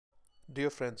Dear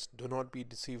friends, do not be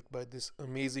deceived by this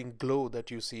amazing glow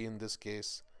that you see in this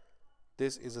case.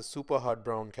 This is a Superhard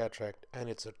brown cataract and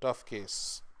it's a tough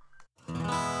case.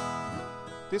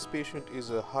 This patient is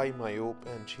a high myope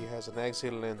and she has an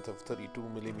axial length of 32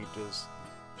 millimeters.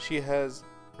 She has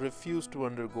refused to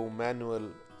undergo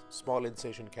manual small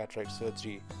incision cataract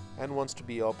surgery and wants to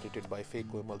be operated by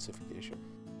Phacoemulsification.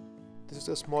 This is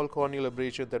a small corneal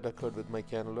abrasion that occurred with my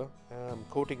cannula. I'm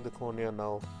coating the cornea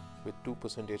now with 2%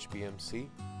 HPMC.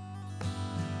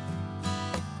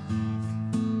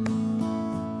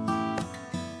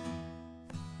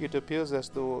 It appears as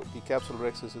though the capsule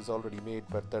rhexis is already made,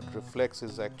 but that reflex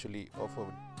is actually of a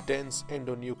dense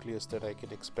endonucleus that I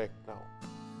can expect now.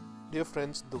 Dear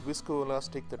friends, the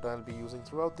viscoelastic that I'll be using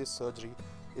throughout this surgery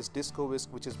is DisCoVisc,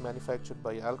 which is manufactured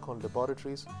by Alcon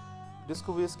Laboratories.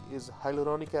 DisCoVisc is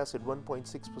hyaluronic acid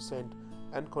 1.6%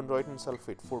 and chondroitin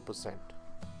sulfate 4%.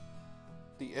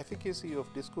 The efficacy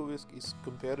of DisCoVisc is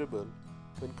comparable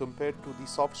when compared to the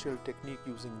soft shell technique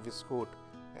using VISCOAT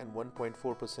and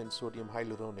 1.4% sodium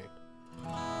hyaluronate.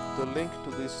 The link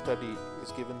to this study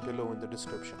is given below in the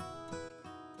description.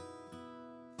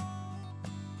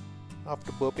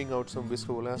 After burping out some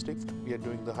viscoelastic, we are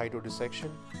doing the hydrodissection.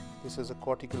 This is a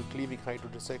cortical cleaving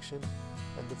hydrodissection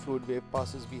and the fluid wave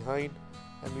passes behind,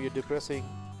 and we are depressing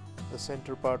the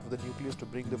center part of the nucleus to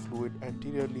bring the fluid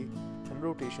anteriorly, and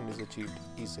rotation is achieved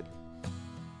easily.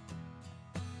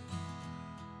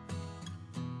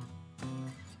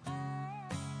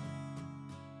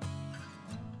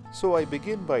 So I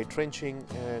begin by trenching,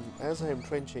 and as I am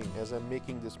trenching, as I am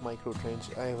making this micro trench,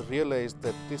 I have realized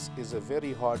that this is a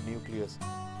very hard nucleus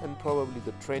and probably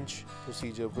the trench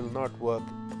procedure will not work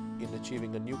in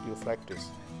achieving a nucleofractus.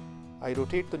 I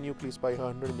rotate the nucleus by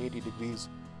 180 degrees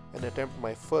and attempt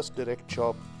my first direct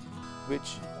chop,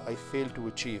 which I fail to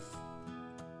achieve.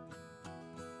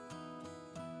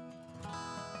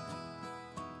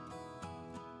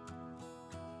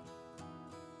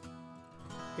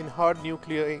 In hard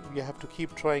nuclei, you have to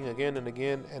keep trying again and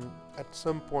again, and at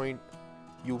some point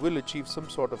you will achieve some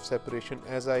sort of separation,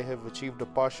 as I have achieved a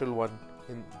partial one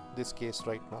in this case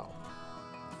right now.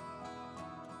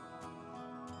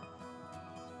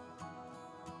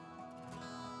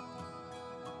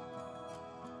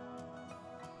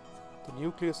 The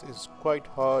nucleus is quite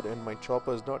hard and my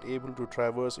chopper is not able to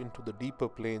traverse into the deeper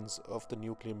planes of the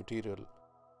nuclear material.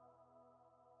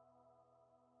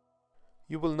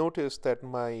 You will notice that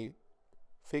my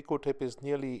phaco tip is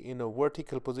nearly in a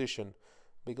vertical position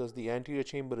because the anterior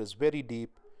chamber is very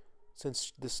deep.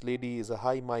 Since this lady is a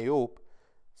high myope,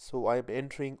 so I am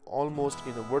entering almost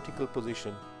in a vertical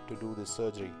position to do this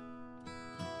surgery.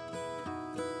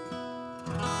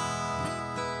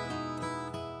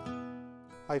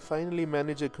 I finally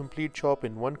manage a complete chop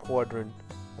in one quadrant,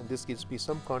 and this gives me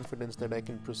some confidence that I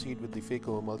can proceed with the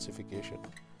phacoemulsification.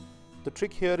 The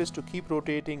trick here is to keep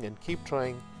rotating and keep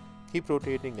trying, keep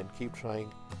rotating and keep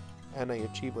trying, and I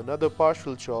achieve another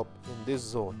partial chop in this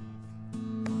zone.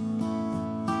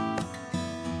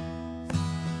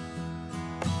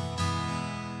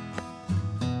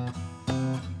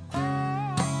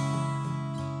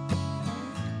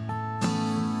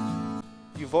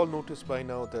 You've all noticed by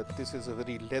now that this is a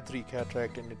very leathery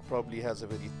cataract and it probably has a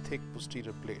very thick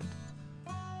posterior plate.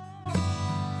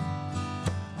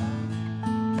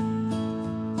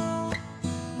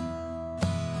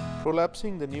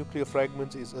 Prolapsing the nuclear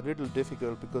fragments is a little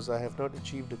difficult because I have not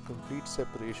achieved a complete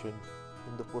separation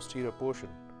in the posterior portion.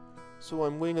 So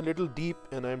I'm going a little deep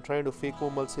and I'm trying to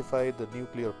phacoemulsify the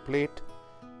nuclear plate.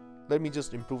 Let me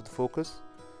just improve the focus.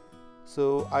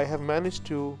 So I have managed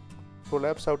to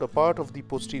prolapse out a part of the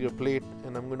posterior plate,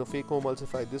 and I'm going to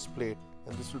phacoemulsify this plate,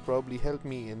 and this will probably help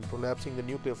me in prolapsing the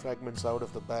nuclear fragments out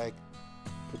of the bag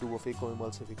to do a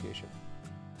phacoemulsification.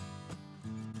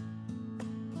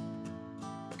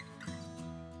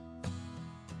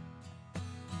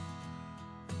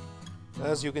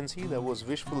 As you can see, that was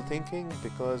wishful thinking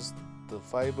because the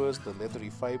fibers, the leathery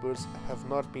fibers, have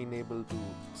not been able to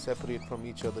separate from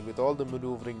each other with all the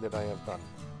maneuvering that I have done.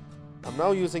 I'm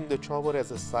now using the chopper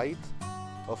as a scythe,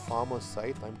 a farmer's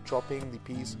scythe. I'm chopping the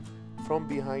piece from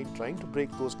behind, trying to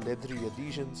break those leathery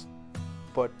adhesions,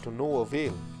 but to no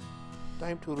avail.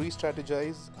 Time to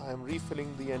re-strategize. I'm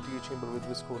refilling the anterior chamber with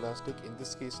viscoelastic. In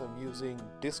this case, I'm using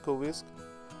DisCoVisc,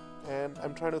 and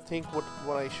I'm trying to think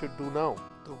what I should do now.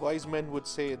 The wise men would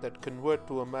say that convert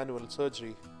to a manual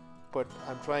surgery, but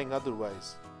I'm trying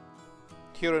otherwise.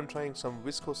 Here I'm trying some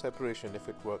visco separation if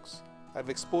it works. I've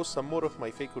exposed some more of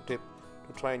my phaco tip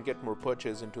to try and get more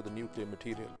purchase into the nuclear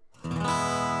material.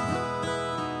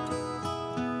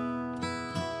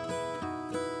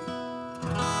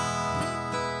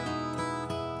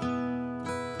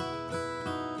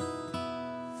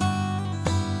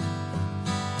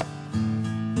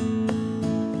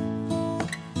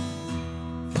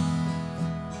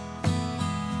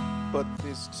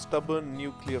 stubborn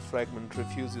nuclear fragment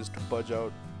refuses to budge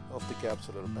out of the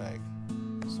capsular bag.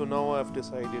 So now I've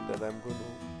decided that I'm going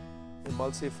to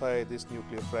emulsify this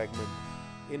nuclear fragment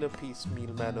in a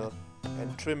piecemeal manner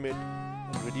and trim it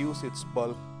and reduce its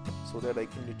bulk so that I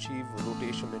can achieve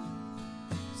rotation and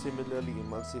similarly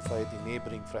emulsify the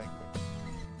neighboring fragment.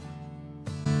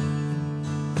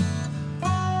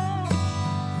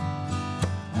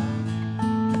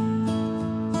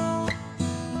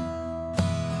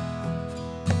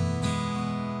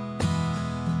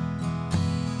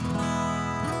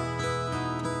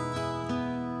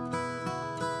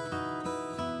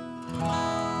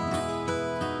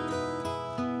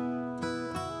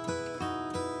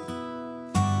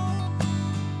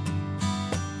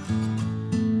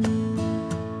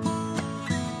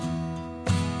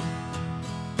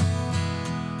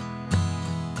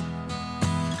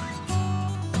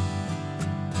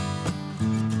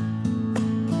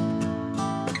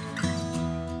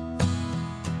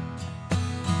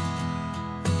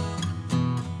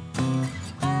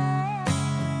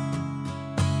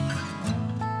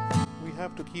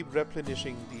 Have to keep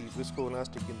replenishing the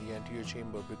viscoelastic in the anterior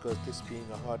chamber because this being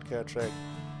a hard cataract,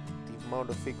 the amount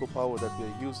of Phaco power that we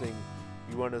are using,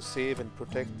 we want to save and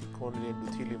protect the corneal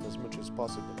endothelium as much as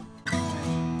possible.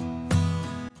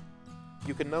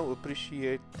 You can now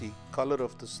appreciate the color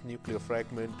of this nuclear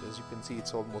fragment. As you can see,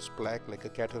 it's almost black like a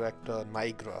cataract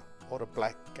nigra or a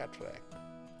black cataract.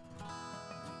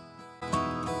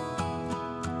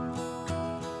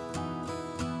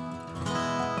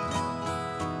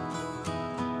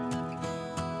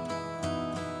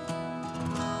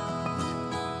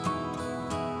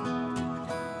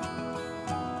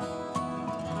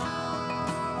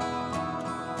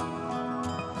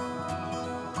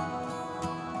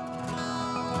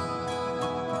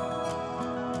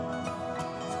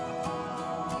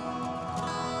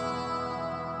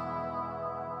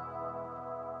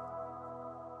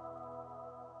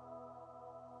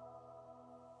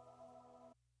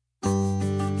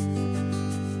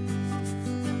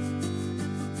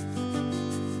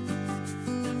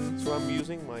 I'm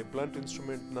using my blunt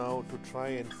instrument now to try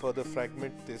and further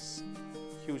fragment this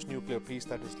huge nuclear piece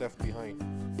that is left behind.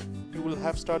 You will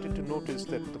have started to notice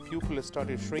that the pupil has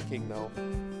started shrinking now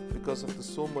because of the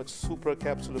so much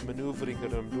supracapsular maneuvering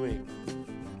that I'm doing.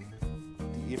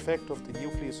 The effect of the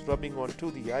nucleus rubbing onto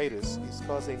the iris is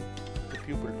causing the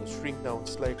pupil to shrink down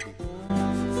slightly.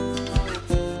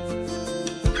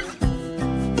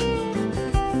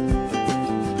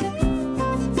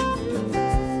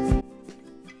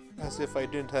 As if I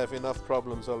didn't have enough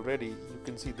problems already, you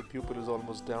can see the pupil is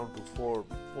almost down to 4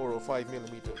 or 5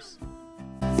 millimeters.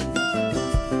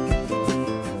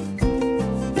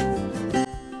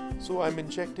 So I'm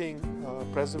injecting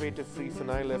preservative-free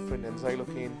phenylephrine and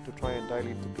xylocaine to try and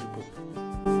dilate the pupil.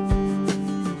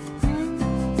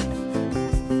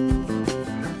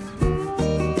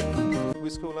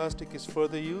 Viscoelastic is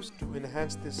further used to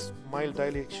enhance this mild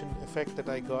dilation effect that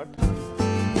I got.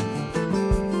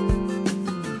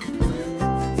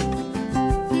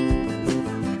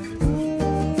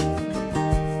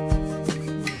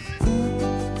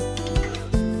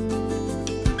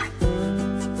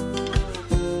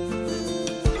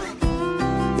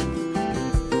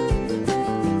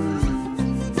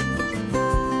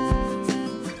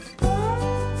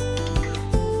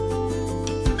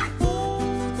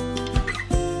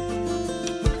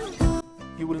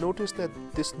 Notice that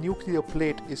this nuclear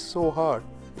plate is so hard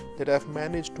that I've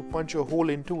managed to punch a hole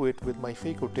into it with my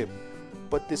phaco tip,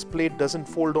 but this plate doesn't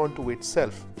fold onto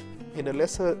itself. In a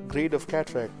lesser grade of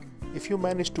cataract, if you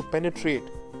manage to penetrate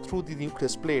through the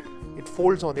nucleus plate, it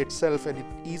folds on itself and it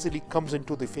easily comes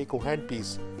into the phaco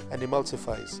handpiece and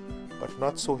emulsifies, but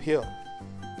not so here.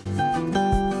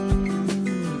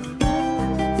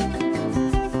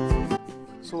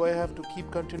 So I have to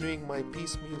keep continuing my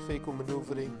piecemeal phaco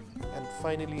maneuvering, and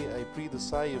finally I breathe a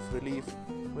sigh of relief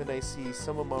when I see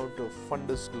some amount of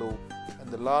fundus glow and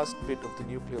the last bit of the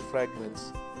nuclear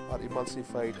fragments are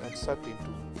emulsified and sucked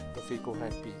into the phaco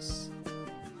handpiece.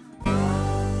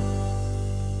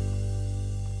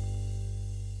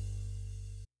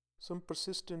 Some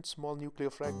persistent small nuclear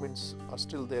fragments are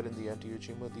still there in the anterior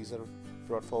chamber. These are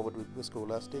brought forward with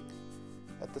viscoelastic.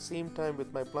 At the same time,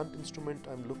 with my blunt instrument,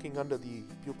 I'm looking under the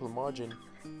pupil margin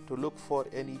to look for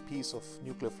any piece of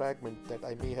nuclear fragment that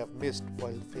I may have missed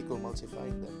while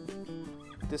phacoemulsifying them.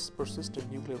 This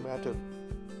persistent nuclear matter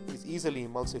is easily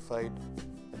emulsified,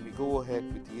 and we go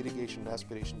ahead with the irrigation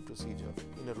aspiration procedure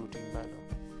in a routine manner.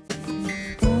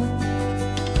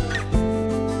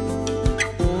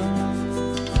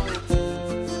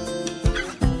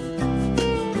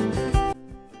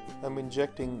 I'm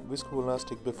injecting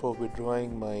viscoelastic before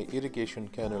withdrawing my irrigation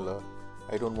cannula.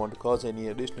 I don't want to cause any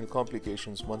additional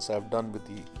complications once I've done with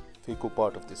the phaco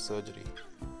part of this surgery.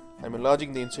 I'm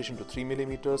enlarging the incision to 3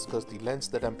 mm because the lens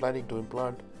that I'm planning to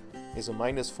implant is a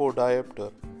 -4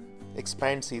 diopter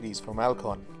expand series from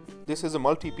Alcon. This is a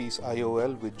multi-piece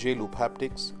IOL with J-loop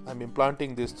haptics. I'm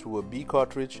implanting this through a B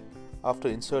cartridge. After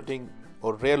inserting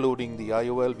or rear-loading the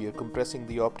IOL, we are compressing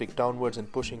the optic downwards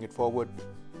and pushing it forward,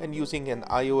 and using an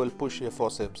IOL push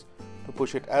forceps to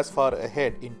push it as far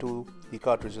ahead into the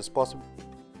cartridge as possible.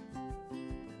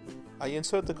 I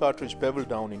insert the cartridge bevel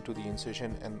down into the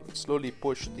incision and slowly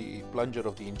push the plunger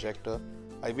of the injector.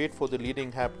 I wait for the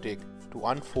leading haptic to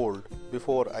unfold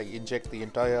before I inject the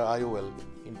entire IOL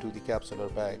into the capsular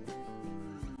bag.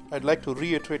 I'd like to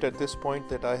reiterate at this point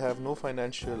that I have no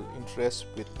financial interest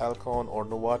with Alcon or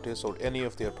Novartis or any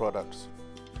of their products.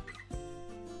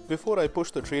 Before I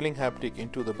push the trailing haptic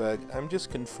into the bag, I'm just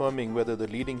confirming whether the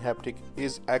leading haptic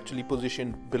is actually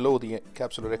positioned below the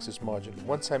capsular axis margin.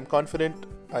 Once I'm confident,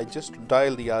 I just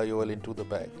dial the IOL into the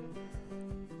bag.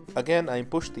 Again, I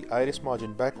push the iris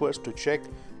margin backwards to check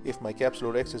if my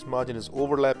capsular axis margin is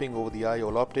overlapping over the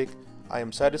IOL optic. I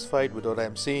am satisfied with what I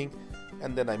am seeing,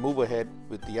 and then I move ahead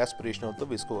with the aspiration of the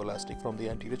viscoelastic from the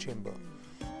anterior chamber.